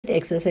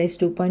Exercise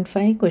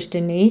 2.5,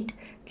 question 8.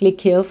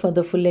 Click here for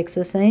the full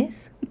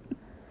exercise.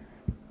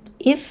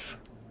 If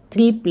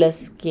 3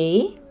 plus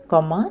k,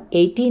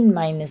 18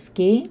 minus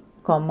k,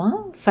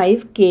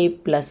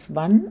 5k plus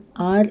 1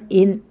 are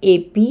in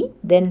AP,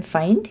 then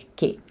find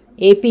k.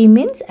 AP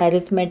means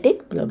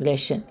arithmetic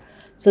progression.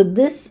 So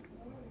this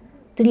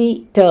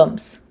three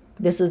terms,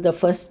 this is the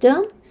first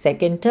term,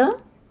 second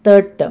term,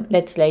 third term.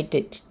 Let's write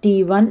it.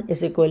 T1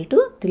 is equal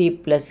to 3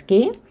 plus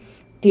k.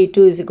 T2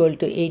 is equal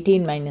to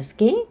 18 minus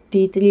k,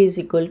 T3 is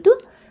equal to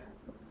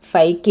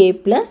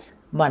 5k plus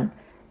 1.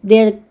 They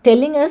are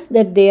telling us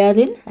that they are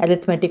in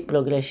arithmetic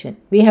progression.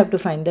 We have to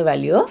find the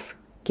value of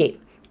k.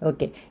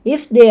 Okay.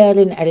 If they are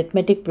in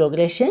arithmetic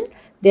progression,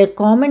 their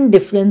common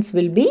difference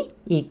will be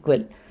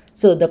equal.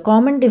 So, the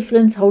common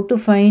difference, how to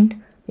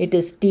find? It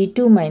is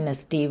T2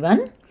 minus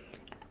T1,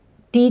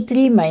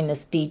 T3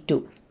 minus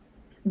T2.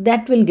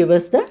 That will give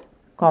us the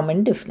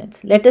common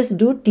difference. Let us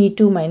do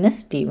T2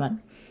 minus T1.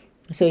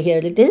 So, here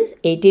it is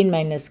 18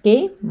 minus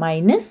k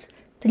minus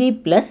 3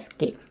 plus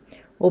k.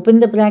 Open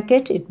the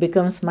bracket, it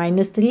becomes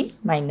minus 3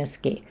 minus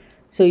k.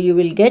 So, you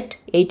will get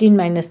 18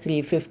 minus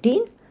 3,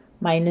 15,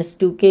 minus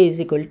 2k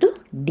is equal to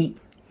d.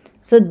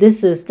 So,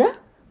 this is the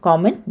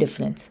common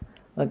difference.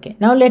 Okay.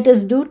 Now, let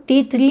us do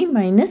T3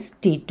 minus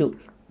T2.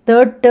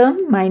 Third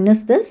term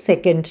minus the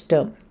second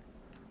term.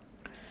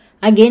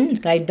 Again,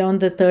 write down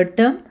the third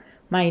term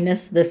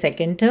minus the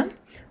second term.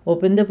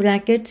 Open the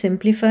bracket,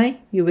 simplify,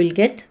 you will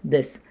get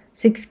this.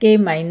 6k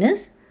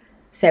minus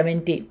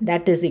 17,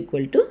 that is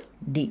equal to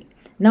d.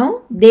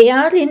 Now, they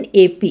are in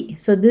AP.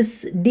 So,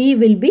 this d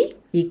will be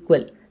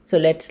equal. So,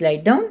 let's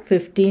write down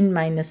 15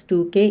 minus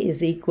 2k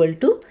is equal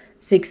to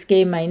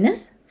 6k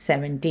minus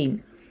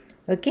 17.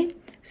 Okay.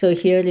 So,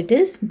 here it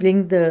is.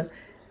 Bring the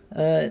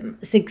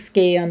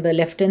 6k on the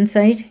left hand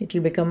side. It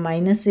will become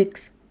minus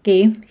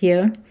 6k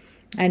here.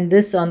 And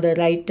this on the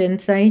right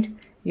hand side,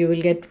 you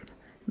will get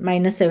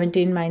minus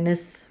 17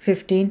 minus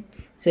 15.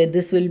 So,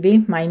 this will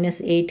be minus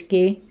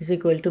 8k is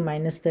equal to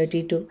minus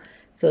 32.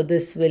 So,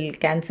 this will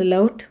cancel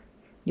out.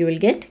 You will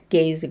get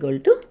k is equal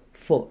to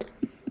 4.